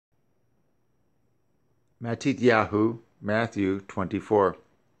Matityahu, Matthew 24.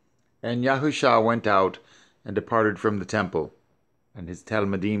 And Yahusha went out and departed from the temple, and his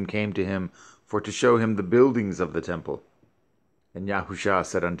Talmudim came to him for to show him the buildings of the temple. And Yahusha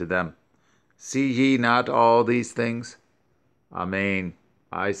said unto them, See ye not all these things? Amen,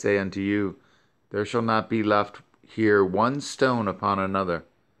 I say unto you, there shall not be left here one stone upon another,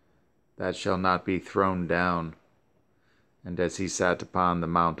 that shall not be thrown down. And as he sat upon the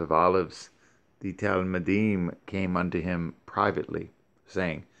Mount of Olives, the Talmudim came unto him privately,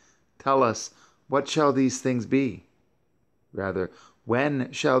 saying, Tell us, what shall these things be? Rather,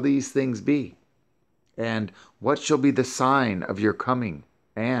 when shall these things be? And what shall be the sign of your coming,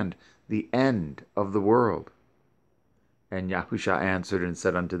 and the end of the world? And Yahusha answered and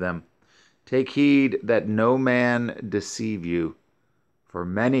said unto them, Take heed that no man deceive you, for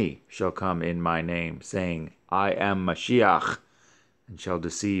many shall come in my name, saying, I am Mashiach, and shall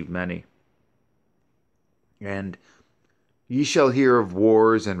deceive many. And ye shall hear of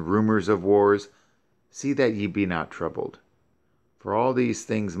wars and rumors of wars. See that ye be not troubled. For all these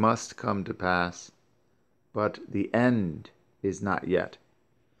things must come to pass, but the end is not yet.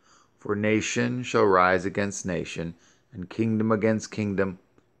 For nation shall rise against nation, and kingdom against kingdom,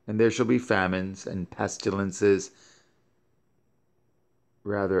 and there shall be famines and pestilences,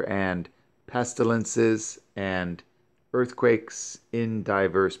 and earthquakes in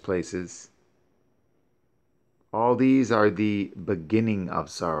divers places. All these are the beginning of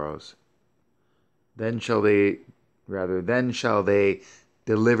sorrows. Then shall they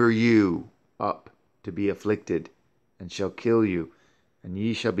deliver you up to be afflicted, and shall kill you, and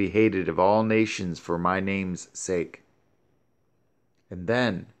ye shall be hated of all nations for my name's sake. And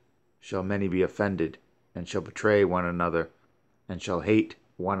then shall many be offended, and shall betray one another, and shall hate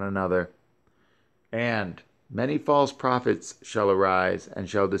one another. And many false prophets shall arise, and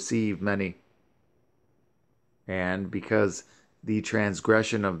shall deceive many. And because the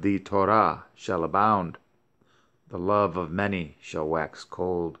transgression of the Torah shall abound, the love of many shall wax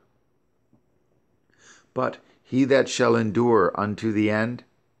cold. But he that shall endure unto the end,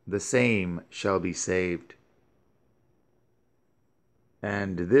 the same shall be saved.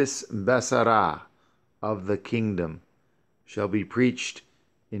 And this Besarah of the kingdom shall be preached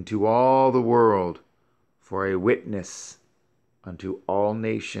into all the world for a witness unto all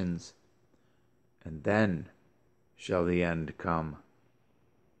nations, and then shall the end come.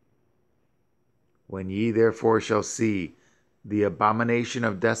 When ye therefore shall see the abomination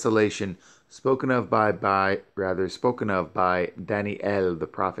of desolation spoken of by Daniel the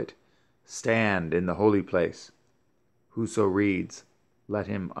prophet stand in the holy place, whoso reads, let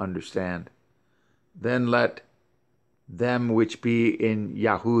him understand. Then let them which be in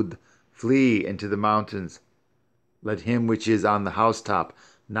Yahud flee into the mountains. Let him which is on the housetop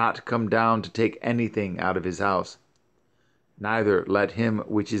not come down to take anything out of his house. Neither let him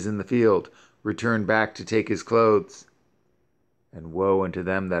which is in the field return back to take his clothes. And woe unto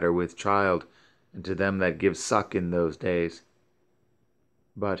them that are with child, and to them that give suck in those days.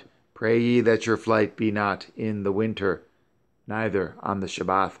 But pray ye that your flight be not in the winter, neither on the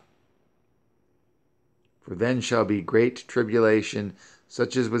Shabbath. For then shall be great tribulation,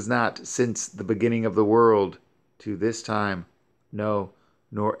 such as was not since the beginning of the world to this time, no,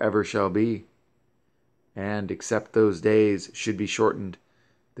 nor ever shall be. And except those days should be shortened,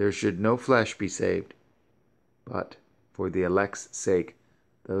 there should no flesh be saved. But for the elect's sake,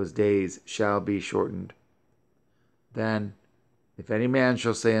 those days shall be shortened. Then, if any man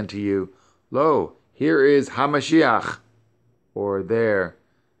shall say unto you, Lo, here is HaMashiach, or there,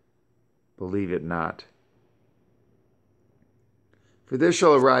 believe it not. For there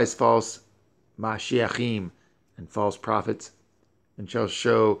shall arise false Mashiachim and false prophets, and shall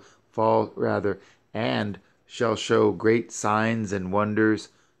show great signs and wonders,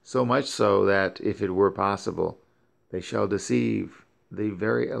 so much so that, if it were possible, they shall deceive the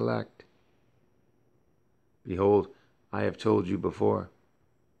very elect. Behold, I have told you before.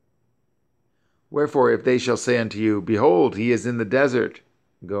 Wherefore, if they shall say unto you, Behold, he is in the desert,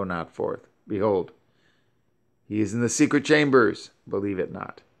 go not forth. Behold, he is in the secret chambers, believe it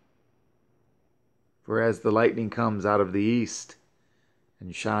not. For as the lightning comes out of the east,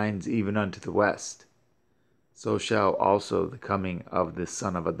 and shines even unto the west, so shall also the coming of the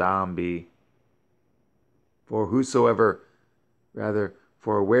Son of Adam be. For wheresoever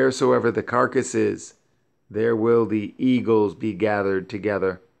the carcass is, there will the eagles be gathered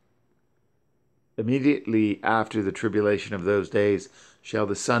together. Immediately after the tribulation of those days shall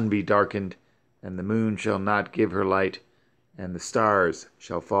the sun be darkened, and the moon shall not give her light, and the stars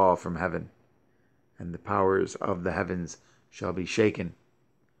shall fall from heaven, and the powers of the heavens shall be shaken.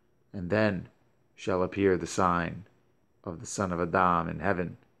 And then shall appear the sign of the Son of Adam in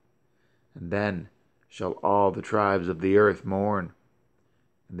heaven. And then shall all the tribes of the earth mourn,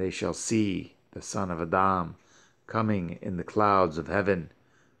 and they shall see the Son of Adam coming in the clouds of heaven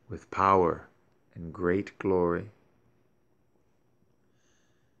with power and great glory.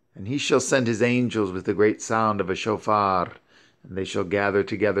 And he shall send his angels with the great sound of a shofar, and they shall gather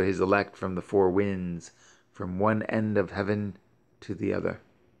together his elect from the four winds, from one end of heaven to the other.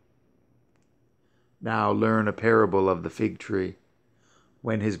 Now learn a parable of the fig tree.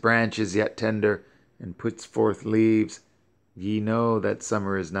 When his branch is yet tender, and puts forth leaves, ye know that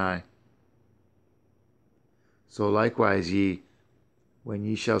summer is nigh. So likewise ye, when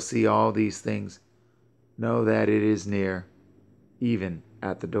ye shall see all these things, know that it is near, even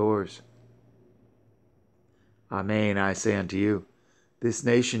at the doors. Amen, I say unto you, this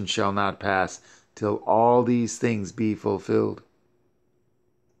nation shall not pass till all these things be fulfilled.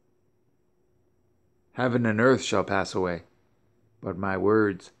 Heaven and earth shall pass away, but my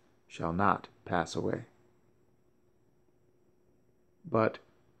words shall not pass away. But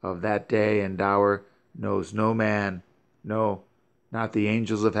of that day and hour knows no man, no, not the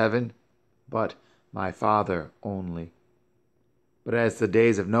angels of heaven, but my Father only. But as the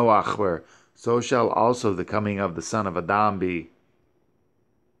days of Noach were, so shall also the coming of the Son of Adam be.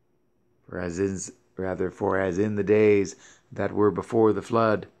 For as in the days that were before the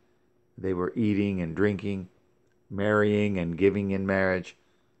flood, they were eating and drinking, marrying and giving in marriage,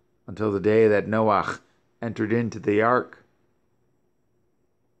 until the day that Noach entered into the ark,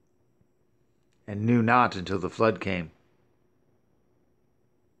 and knew not until the flood came,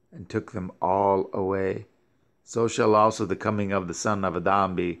 and took them all away. So shall also the coming of the Son of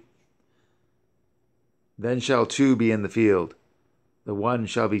Adam be. Then shall two be in the field, the one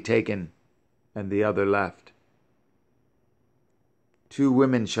shall be taken, and the other left. Two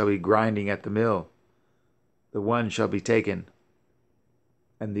women shall be grinding at the mill, the one shall be taken,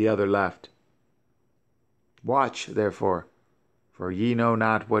 and the other left. Watch, therefore, for ye know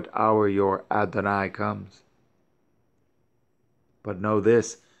not what hour your Adonai comes. But know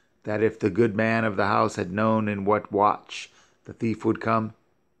this, that if the good man of the house had known in what watch the thief would come,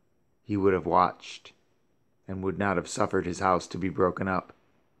 he would have watched, and would not have suffered his house to be broken up.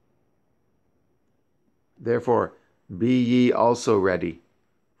 Therefore be ye also ready,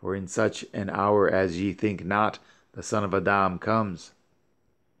 for in such an hour as ye think not, the Son of Adam comes.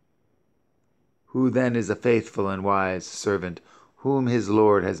 Who then is a faithful and wise servant, whom his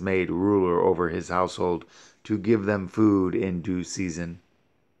Lord has made ruler over his household, to give them food in due season?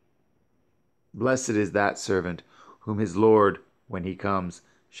 Blessed is that servant, whom his Lord, when he comes,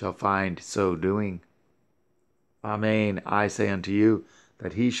 shall find so doing. Amen, I say unto you,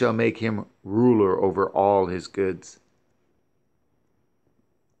 that he shall make him ruler over all his goods.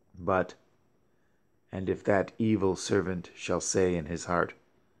 And if that evil servant shall say in his heart,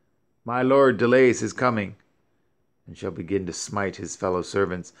 My Lord delays his coming, and shall begin to smite his fellow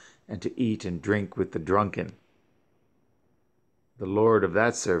servants, and to eat and drink with the drunken, the Lord of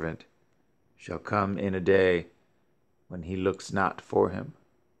that servant shall come in a day when he looks not for him,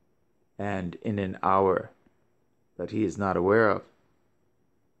 and in an hour that he is not aware of,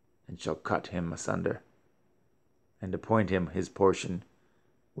 and shall cut him asunder, and appoint him his portion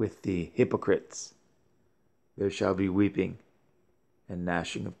with the hypocrites. There shall be weeping and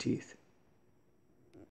gnashing of teeth.